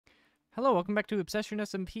Hello, welcome back to Obsession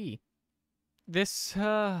SMP. This,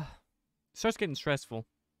 starts getting stressful.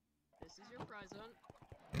 This is your present.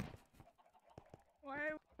 Why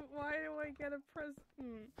do I get a present?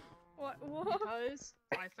 What? Because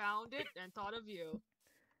I found it and thought of you.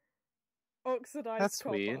 Oxidized That's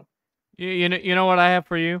copper. sweet. You know what I have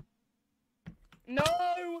for you? No!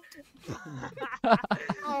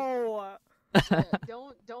 Oh! Yeah,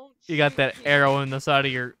 don't. You got shoot that me. arrow in the side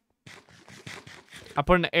of your... I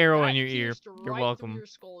put an arrow in your ear. pierced You're right through welcome. Your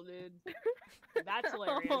skull, dude. That's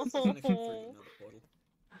hilarious.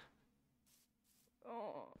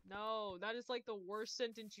 Oh. No, that is like the worst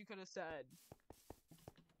sentence you could have said.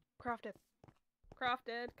 Crafted.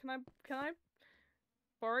 Can I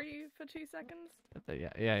borrow you for 2 seconds?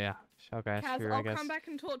 Yeah. Okay, Kaz, sure, I I'll guess. come back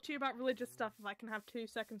and talk to you about religious stuff if I can have 2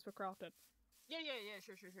 seconds for crafted. Yeah,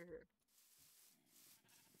 sure.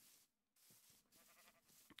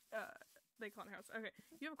 They can't hear us. Okay,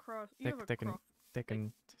 you have a cross. They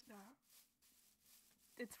can...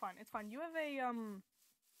 It's fine. You have a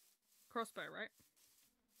crossbow, right?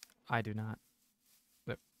 I do not.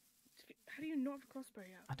 How do you not have a crossbow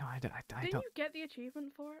yet? I Didn't don't... you get the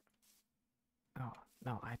achievement for it? Oh,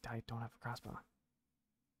 no, I don't have a crossbow.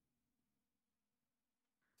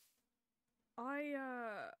 I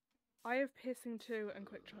have piercing 2 and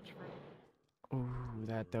quick charge 3. Ooh,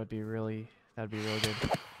 that'd be really good.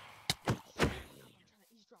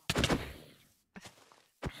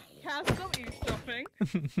 Kaz, stop eavesdropping.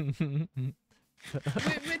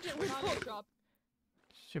 we're Not talk- drop.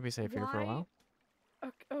 Should be safe here for a while.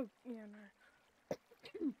 Okay, oh, yeah,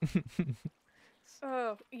 no.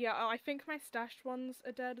 Oh, yeah, I think my stashed ones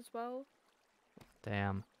are dead as well.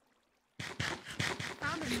 Damn.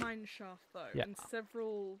 Found a mine shaft, though, Yeah. and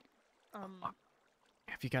several,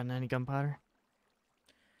 Have you gotten any gunpowder?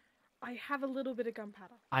 I have a little bit of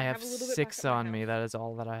gunpowder. I have a little bit 6 back at my on me. house. That is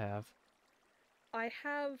all that I have. I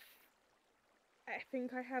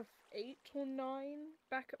think I have 8 or 9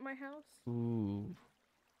 back at my house. Ooh.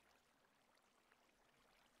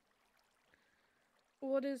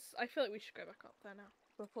 I feel like we should go back up there now,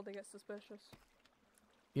 before they get suspicious.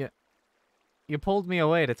 You pulled me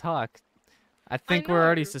away to talk. I think we're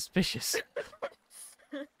already know. suspicious.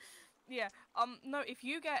 Yeah, no, if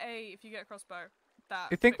you get a crossbow, that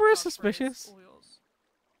You think quick we're charge free is suspicious? all yours.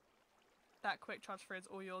 That quick charge free is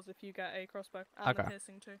all yours if you get a crossbow. And Okay. a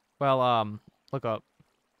piercing too. Well, look up.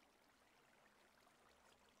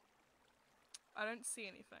 I don't see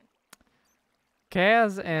anything.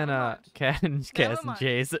 Kaz and Never mind. Kaz Never and mind.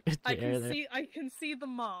 Jay's. I Jay are there. can see the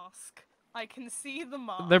mask. I can see the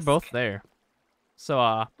mask. They're both there. So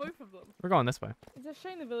Both of them. we're going this way. It's a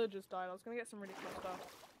shame the villagers died. I was gonna get some really cool stuff.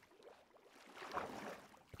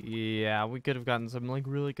 Yeah, we could have gotten some like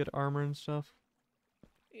really good armor and stuff.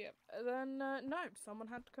 Yep. And then no, someone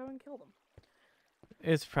had to go and kill them.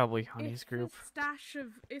 It's probably Honey's If group. the stash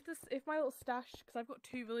of if my little stash, because I've got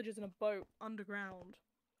 2 villagers in a boat underground,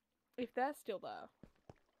 if they're still there,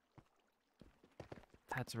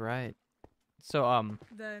 That's right. So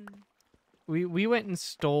then we went and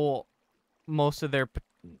stole most of their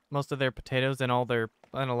potatoes and a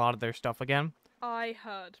lot of their stuff again. I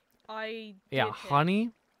heard. I Yeah, did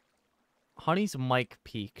hear. Honey's mic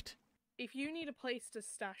peaked. If you need a place to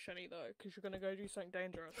stash any though, because you're gonna go do something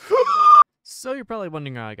dangerous. So you're probably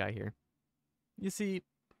wondering how I got here. You see,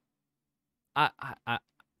 I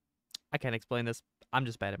can't explain this. I'm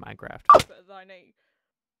just bad at Minecraft. But I know.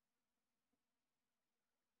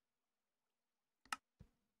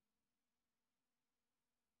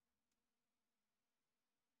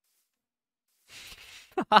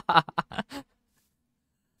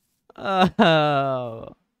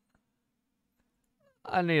 Oh,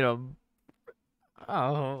 I need a.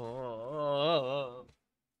 Oh.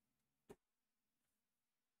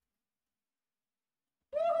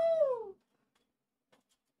 Woo!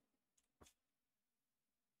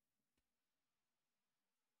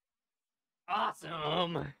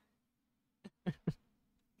 Awesome.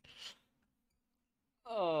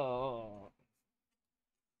 Oh.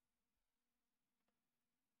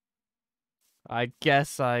 I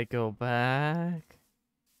guess I go back.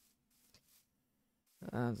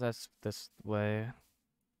 That's this way.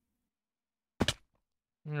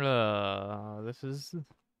 This is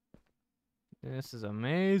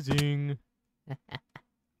amazing.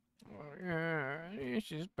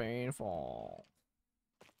 This is painful.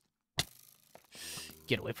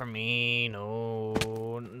 Get away from me. No,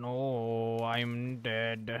 I'm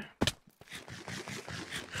dead.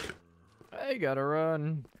 I gotta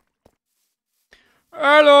run.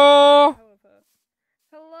 Hello!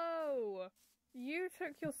 Hello! You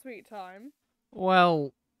took your sweet time.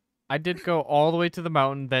 Well, I did go all the way to the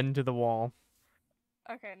mountain, then to the wall.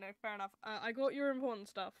 Okay, no, fair enough. I got your important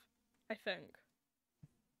stuff, I think.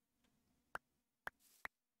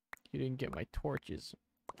 You didn't get my torches.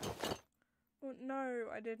 Oh, no,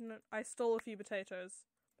 I didn't. I stole a few potatoes,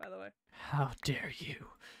 by the way. How dare you?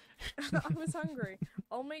 I was hungry.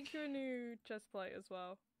 I'll make you a new chest plate as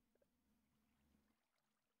well.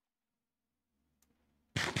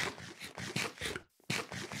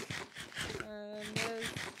 And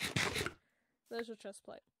there's your chest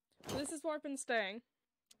plate. So this is where I've been staying.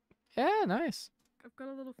 Yeah, nice. I've got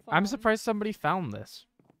a little farm. I'm surprised somebody found this.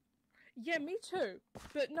 Yeah, me too.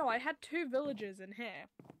 But no, I had 2 villagers in here.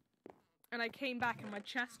 And I came back and my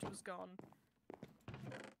chest was gone.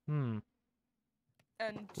 Hmm.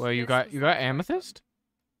 And Well, you this got was you the got first one. amethyst?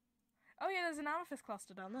 Oh yeah, there's an amethyst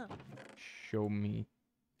cluster down there. Show me.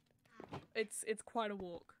 It's quite a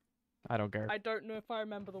walk. I don't care. I don't know if I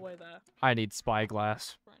remember the way there I need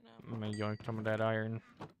spyglass. right now. I'm gonna yoink some of that iron.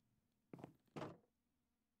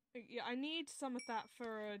 Yeah, I need some of that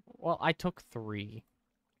for a... Well, I took 3.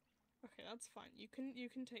 Okay, that's fine. You can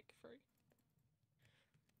take 3.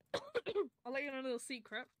 I'll let you know a little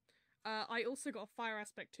secret. I also got a Fire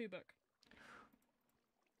Aspect 2 book.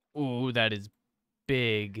 Ooh, that is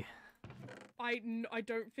big. I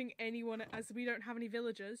don't think anyone, as we don't have any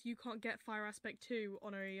villagers, you can't get Fire Aspect 2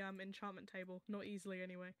 on a enchantment table. Not easily,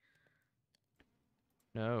 anyway.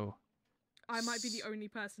 No. I might be the only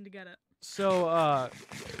person to get it. So,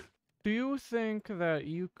 do you think that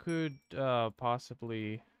you could,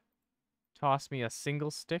 possibly toss me a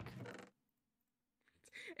single stick?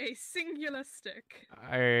 A singular stick.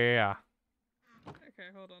 Yeah. Okay,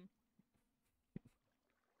 hold on.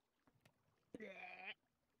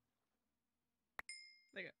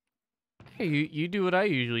 There you go. Hey, you do what I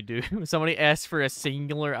usually do. Somebody asks for a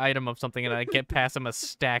singular item of something and I get past them a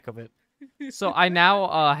stack of it. So I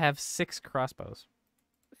now, have 6 crossbows.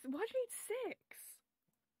 Why do you need 6?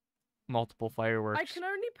 Multiple fireworks. I can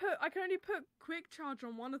only put quick charge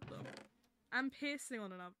on one of them, and piercing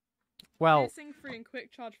on another. Well, Piercing 3 and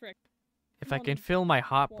quick charge 3. if I can fill my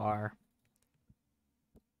hot One. bar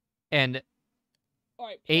and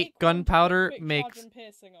Alright, 8 pick one to put gunpowder quick makes... charge and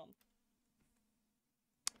piercing on.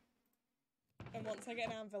 And once I get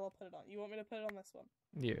an anvil, I'll put it on. You want me to put it on this one?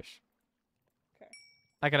 Yes. Okay.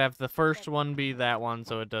 I could have the first one be that one,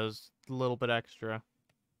 so it does a little bit extra.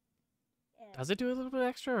 Alright. Does it do a little bit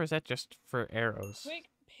extra, or is that just for arrows? Quick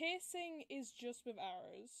piercing is just with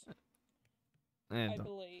arrows, I And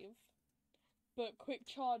believe. But quick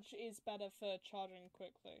charge is better for charging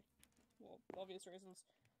quickly. Well, obvious reasons.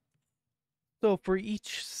 so for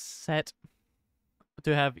each set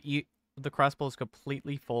to have the crossbows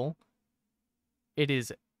completely full, it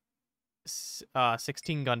is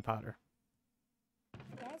 16 gunpowder.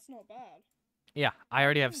 That's not bad. Yeah, I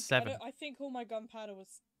already have 7. I think all my gunpowder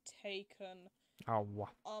was taken. Oh,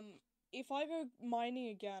 If I go mining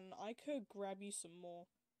again, I could grab you some more.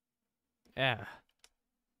 yeah.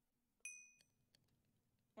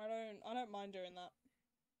 I don't mind doing that.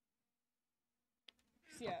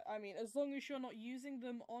 So yeah, I mean, as long as you're not using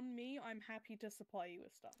them on me, I'm happy to supply you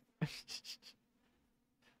with stuff.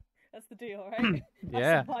 That's the deal, right?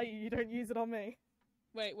 Yeah. I supply you, you don't use it on me.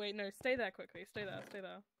 Wait, no, stay there quickly. Stay there.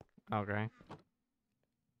 Okay.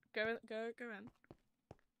 Go in.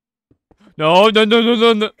 No. Now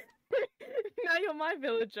you're my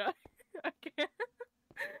villager. Okay.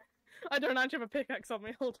 I don't actually have a pickaxe on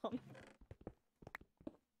me, hold on.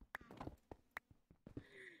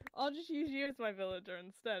 I'll just use you as my villager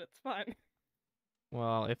instead, it's fine.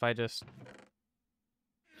 Well, if I just...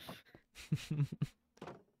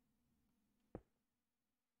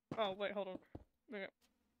 Oh, wait, hold on. Okay.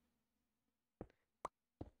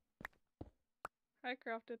 Hi,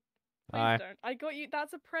 Crafted. Please Hi. don't. I got you.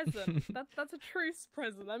 That's a present. That's a truce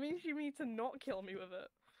present. That means you need to not kill me with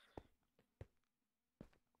it.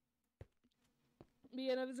 But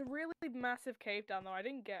yeah, no, there's a really massive cave down there. I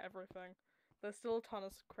didn't get everything. There's still a ton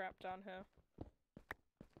of crap down here.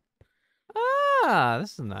 Ah,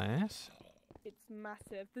 this is nice. It's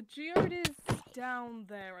massive. The geode is down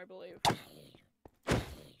there, I believe.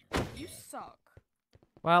 You suck.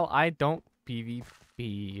 Well, I don't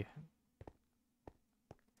PvP.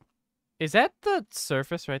 Is that the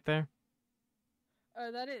surface right there?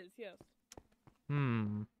 That is, yes.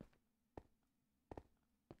 Hmm.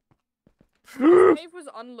 The cave was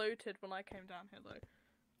unlooted when I came down here, though.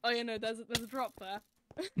 Oh, yeah, no, there's a drop there.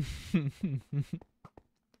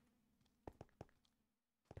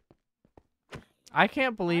 I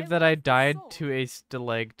can't believe that I died to a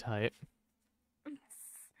stalactite.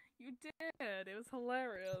 You did. It was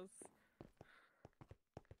hilarious.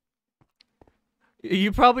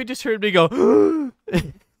 You probably just heard me go.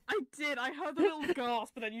 I did. I heard the little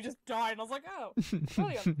gasp, but then you just died. And I was like, oh,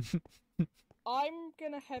 brilliant. I'm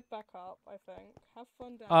gonna head back up. I think. Have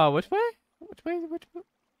fun down. Which way? Which way? Which way?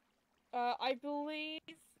 I believe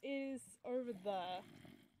is over there.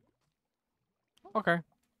 Okay.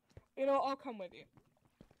 You know, I'll come with you.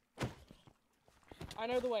 I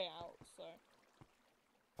know the way out, so.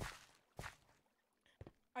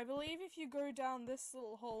 I believe if you go down this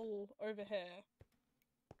little hole over here.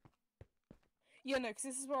 Yeah, no, because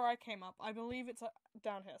this is where I came up. I believe it's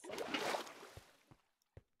down here somewhere.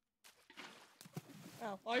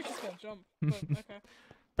 Oh, I was just gonna jump, but okay.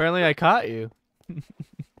 Apparently I caught you.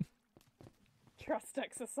 Trust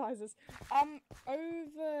exercises.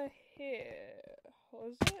 Over here.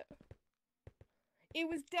 Was it? It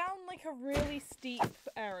was down like a really steep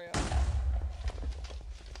area.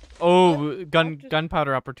 Oh,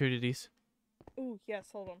 gunpowder opportunities. Ooh, yes,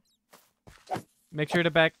 hold on. Make sure to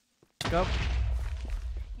back up.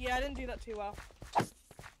 Yeah, I didn't do that too well.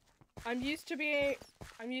 I'm used to being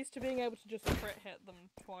able to just crit hit them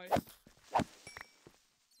twice.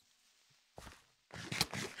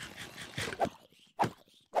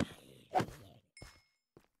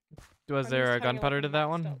 Was there a gunpowder to that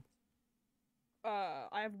one?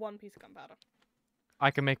 I have one piece of gunpowder.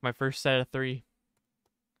 I can make my first set of 3.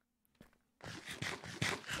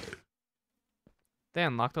 They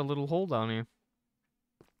unlocked a little hole down here.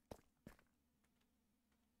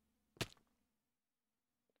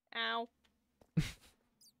 Ow.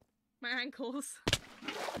 My ankles.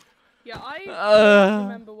 Yeah, I don't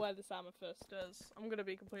remember where this amethyst is. I'm gonna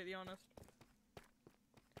be completely honest.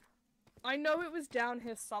 I know it was down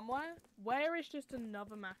here somewhere. Where is just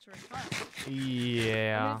another matter entirely.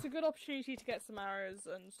 Yeah. I mean, it's a good opportunity to get some arrows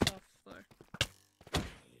and stuff, though.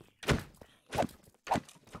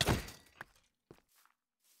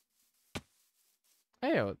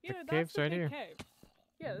 Hey, the That's cave's the right big here. cave.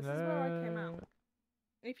 Yeah, this is where I came out.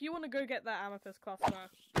 If you want to go get that amethyst cluster,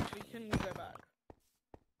 we can go back.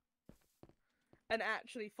 And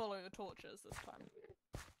actually follow the torches this time.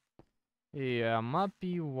 Yeah, might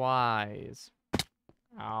be wise.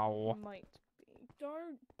 Ow. Might be.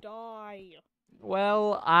 Don't die.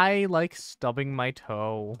 Well, I like stubbing my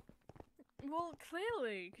toe. Well,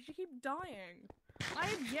 clearly, because you keep dying. I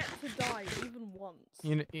have yet to die even once.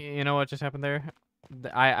 You know what just happened there?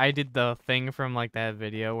 I did the thing from like that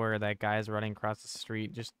video where that guy's running across the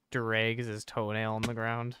street, just drags his toenail on the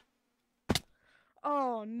ground.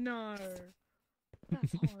 Oh no.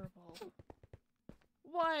 That's horrible.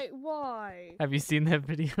 Why? Have you seen that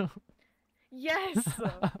video? Yes!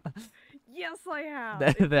 Yes, I have!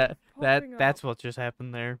 That's what just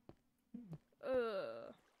happened there.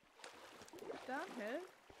 Down here?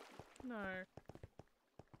 No.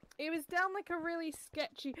 It was down like a really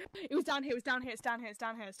sketchy... It was down here, it's down here.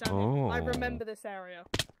 Oh. I remember this area.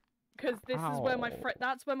 Because this is where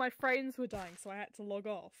that's where my frames were dying, so I had to log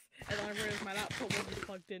off. And then I realised my laptop wasn't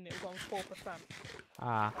plugged in, it was on 4%.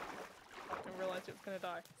 Ah. And realised it was going to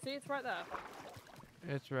die. See, it's right there.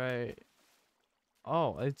 It's right.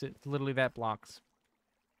 Oh, it's literally that blocks.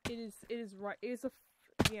 It is right. It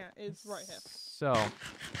is right here. So,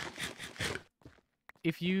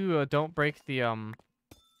 if you don't break the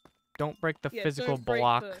physical don't break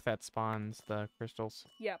block the- that spawns the crystals.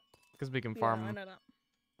 Yep. Because we can Yeah, farm I them. know that.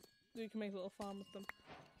 You can make a little farm with them.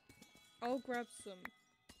 I'll grab some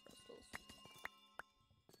crystals.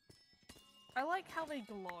 I like how they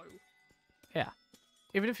glow. Yeah.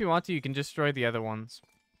 Even if you want to, you can destroy the other ones.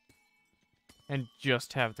 And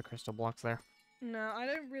just have the crystal blocks there. No, I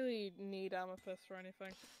don't really need amethyst or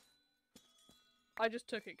anything. I just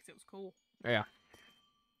took it because it was cool. Yeah.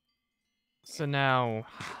 So now...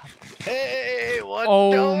 Hey, what's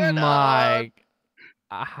Oh going my...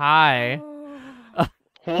 Hi. Oh, on?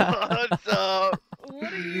 What's up?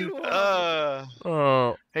 what are you on?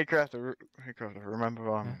 Oh. Hey Crafter, remember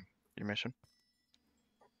your mission?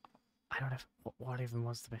 I don't have... What even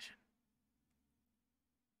was the mission?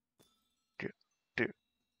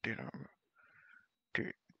 Do you know?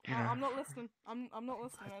 I'm not listening. I'm not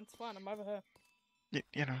listening. It's fine. I'm over here.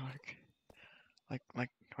 You know,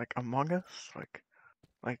 like Among Us, like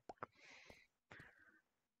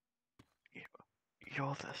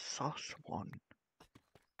you're the sus one.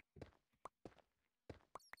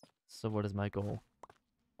 So what is my goal?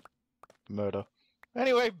 Murder.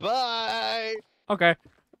 Anyway, bye. Okay.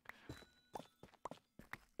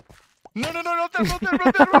 No, not that, not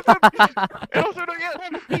that. And also not yet.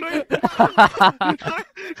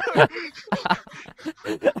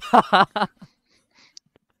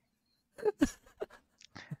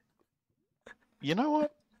 You know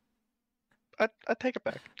what? I take it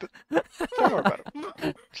back. Don't worry about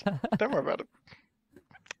it. Don't worry about it.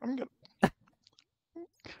 I'm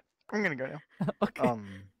gonna go now. Okay.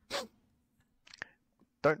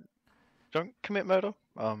 Don't commit murder.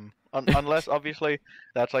 Unless obviously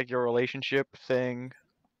that's like your relationship thing.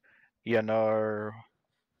 You know.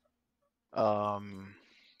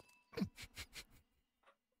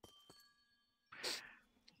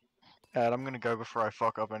 And I'm gonna go before I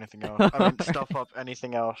fuck up anything else. I mean, stuff up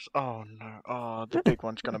anything else. Oh no. Oh, the big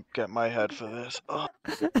one's gonna get my head for this. Oh.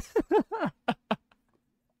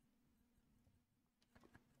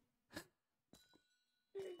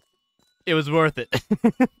 It was worth it. I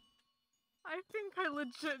think I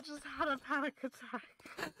legit just had a panic attack.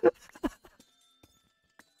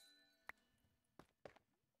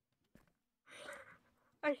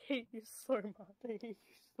 I hate you so much. I hate you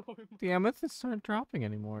so much. The amethysts aren't dropping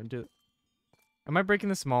anymore. Am I breaking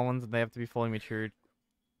the small ones and they have to be fully matured?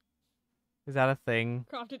 Is that a thing?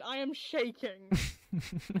 Crafted, I am shaking.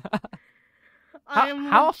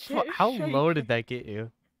 How shaking. low did that get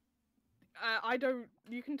you? I don't.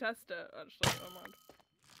 You can test it. Actually, never mind.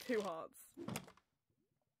 2 hearts.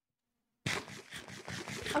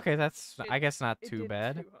 Okay, that's I guess not It too did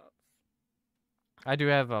bad. 2 hearts. I do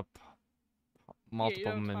have a you multiple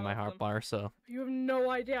don't of them in have my them. heart bar, so You have no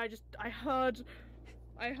idea. I heard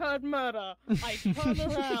murder. I turn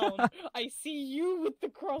around. I see you with the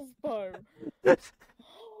crossbow.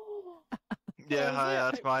 Yeah, Oh, hi, yeah,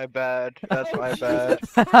 that's my bad. That's my bad.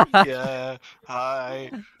 Yeah,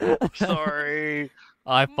 hi. Sorry.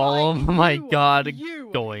 I follow. My God,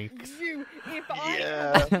 you, doinks. you. If I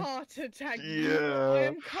Yeah. have a heart attack, I Yeah.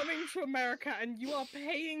 am coming to America, and you are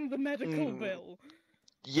paying the medical bill.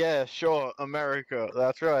 Yeah, sure, America.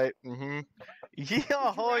 That's right. Yeah,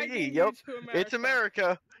 oh, yeah, Dragging yep. you to It's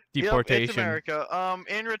America. Yep, Deportation. it's America.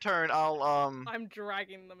 In return, I'll I'm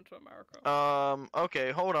dragging them to America.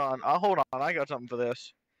 Okay, hold on. Hold on. I got something for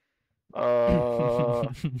this. Hold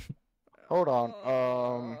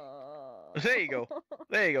on. There you go.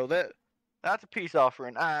 There you go. That's a peace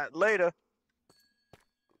offering. Later.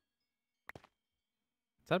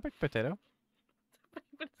 Is that a big potato?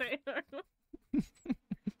 Potato.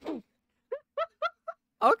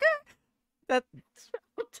 Okay. That's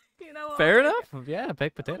You know what? fair I'll take enough. Yeah,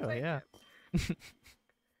 baked potato. take Yeah. I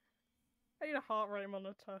need a heart rate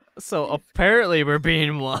monitor. So Jesus apparently we're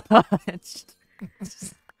being watched.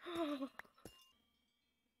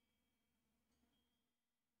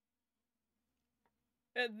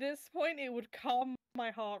 At this point, it would calm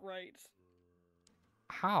my heart rate.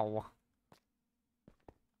 How?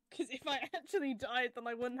 Because if I actually died, then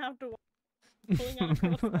I wouldn't have to pulling out a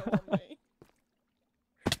crossbow on me.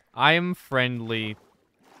 I am friendly.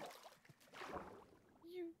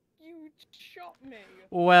 You shot me.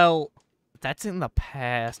 Well, that's in the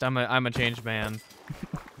past. I'm a changed man.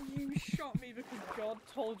 You shot me because God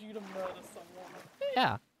told you to murder someone.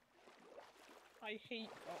 Yeah. I hate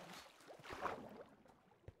God.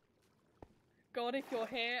 God, if you're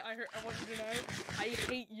here, I want you to know, I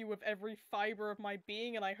hate you with every fiber of my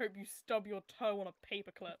being, and I hope you stub your toe on a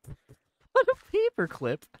paperclip. What a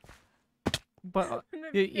paperclip. But No,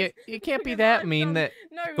 you can't be because that I've mean done- that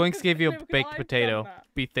no, Goinks because- gave you no, a because baked I've potato. done that.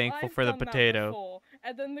 Be thankful I've for the done that potato. before,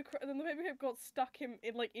 and then the paperclip got stuck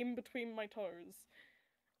in between my toes,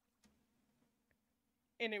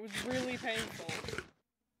 and it was really painful.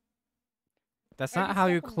 That's I not just how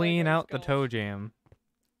you step on clean Legos, out the God. toe jam.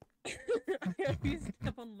 I always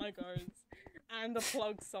step on Legos and a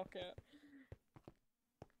plug socket,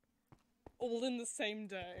 all in the same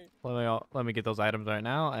day. Let me get those items right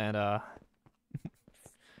now, and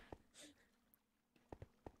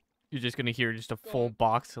you're just gonna hear just a full on.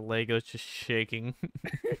 box of Legos just shaking.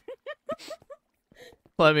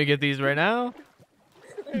 Let me get these right now.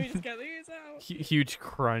 Let me just get these out. Huge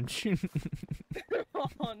crunch. Oh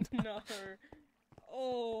no.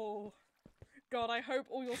 Oh. God, I hope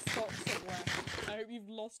all your socks are wet. I hope you've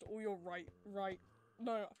lost all your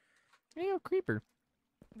no, Hey, yo, creeper.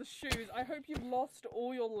 the shoes. I hope you've lost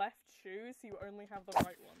all your left shoes so you only have the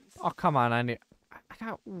right ones. Oh, come on. I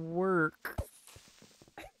got work.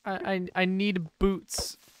 I need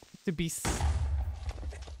boots to be You suck.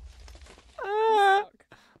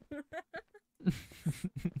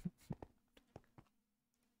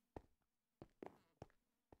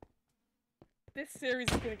 This series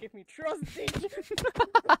is gonna give me trust issues.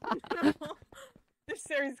 This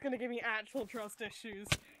series is gonna give me actual trust issues.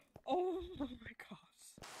 Oh my god.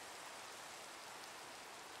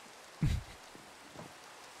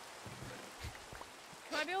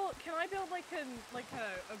 Can I build like a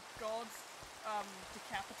god's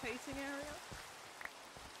decapitating area?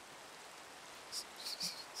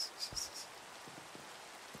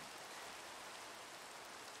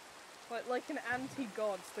 Like an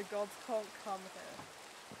anti-god, the gods can't come here.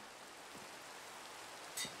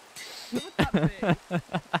 What would that be?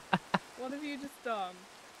 What have you just done?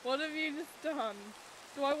 What have you just done?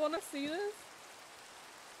 Do I want to see this?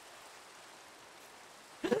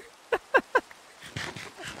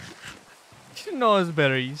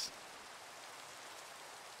 Schnozberries.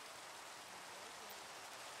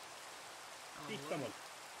 See someone.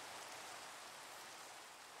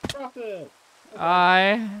 Profit!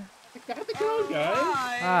 Aye. How's it going, guys?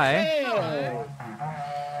 Aye. Hey!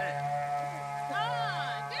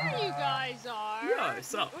 Ah, there you guys are. Yeah,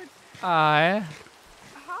 what's up? Aye.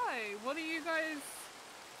 Hi, what are you guys...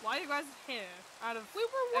 Why are you guys here? Out of... We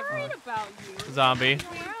were worried about you. Zombie.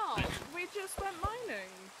 Around. We just went mining,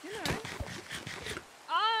 you know.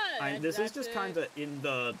 Ah, This is that's just it. kind of in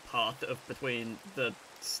the path of between the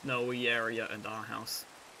snowy area and our house.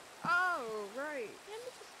 Oh, right. Yeah,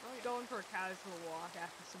 we're just going for a casual walk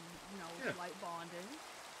after some, Yeah. light bonding.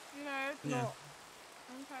 You know, it's Yeah. not...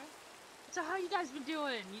 Okay. So how you guys been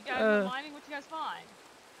doing? You guys Uh. been mining? What you guys find?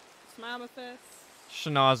 Some amethyst.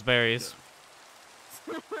 Schnozberries.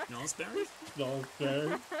 Schnozberries? No,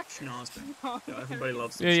 sir. Schnozberries. Yeah, everybody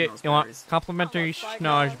loves some Yeah, you want schnozberries. complimentary Oh, my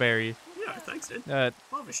God. schnozberry. Yeah, thanks, dude. Uh,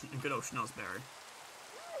 Love a good old schnozberry.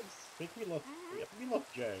 Nice. Make me look. We love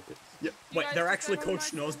Jay. Yeah. You Wait, guys they're just actually got called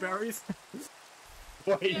nice and schnozberries?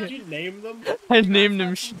 Wait, did you name them? I named them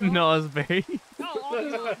That's awesome. schnozberry.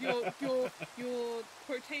 Oh, your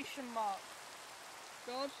quotation mark.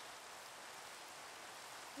 God?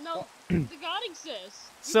 No, the god exists.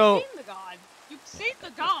 You've So- seen the god. You've seen the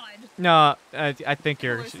god. No, I think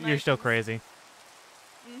you're still crazy.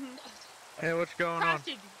 Mm-hmm. Hey, what's going on?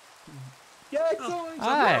 Crafted. Yeah,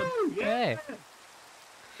 Hi. Woo, yeah. Hey.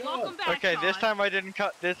 Welcome back. Okay, this God. time I didn't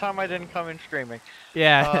cut. This time I didn't come in screaming.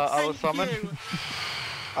 Yeah. I was Thank summoned. you.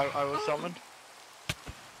 I was summoned.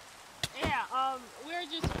 Yeah, we're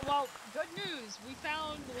just, well, good news. We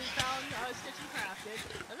found Stitch and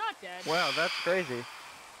Crafted. They're not dead. Wow, that's crazy.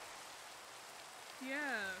 Yeah.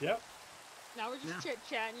 Yep. Now we're just Yeah.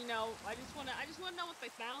 chit-chatting, I just wanna know what they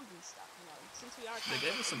found and stuff, since we are They kind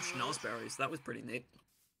gave of us some in the woods. schnozberries. That was pretty neat.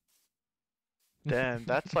 Damn,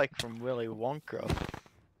 that's like from Willy Wonka.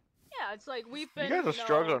 Yeah, it's like we've You been, guys are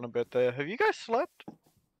struggling a bit there. Have you guys slept?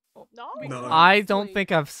 No. No. I don't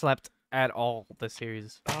think I've slept at all this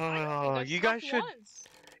series. I don't think Oh, I've you slept guys should. once.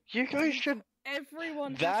 You guys should.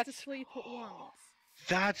 Everyone has to That's- sleep at once.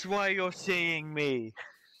 That's why you're seeing me.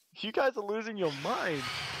 You guys are losing your mind.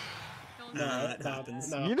 Don't Nah, say it that. happens.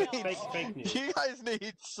 No, You that's need. fake news. You guys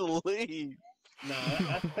need sleep. No,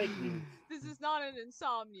 that's fake news. This is not an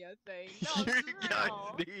insomnia thing. No, You this is guys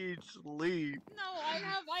real. need sleep. No, I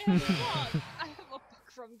have a book. I have a book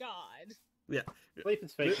from God. Sleep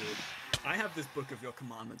is fake news. I have this book of your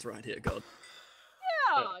commandments right here, God.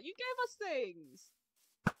 Yeah, you gave us things.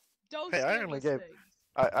 Dose Hey, I gave only us gave- things.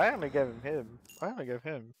 I only gave him. I only gave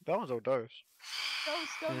him. That was all dose.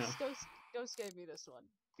 Dose gave me this one.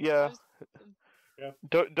 Yeah.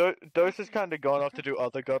 Dose- Dose has kind of gone off to do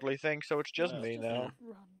other godly things, so it's just Yeah. me now.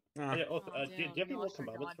 Run. Ah, Yeah, also, Oh, do you damn, have any more lost your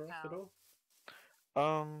commandments for God us at pal.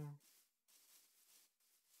 all?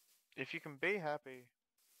 If you can be happy.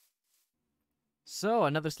 So,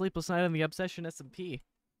 another sleepless night in the Obsession SMP.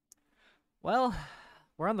 Well,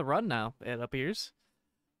 we're on the run now, it appears.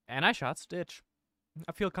 And I shot Stitch.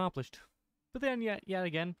 I feel accomplished. But then, yet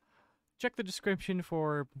again, check the description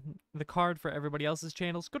for the card for everybody else's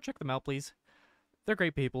channels. Go check them out, please. They're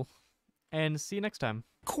great people. And see you next time.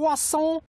 Croissant.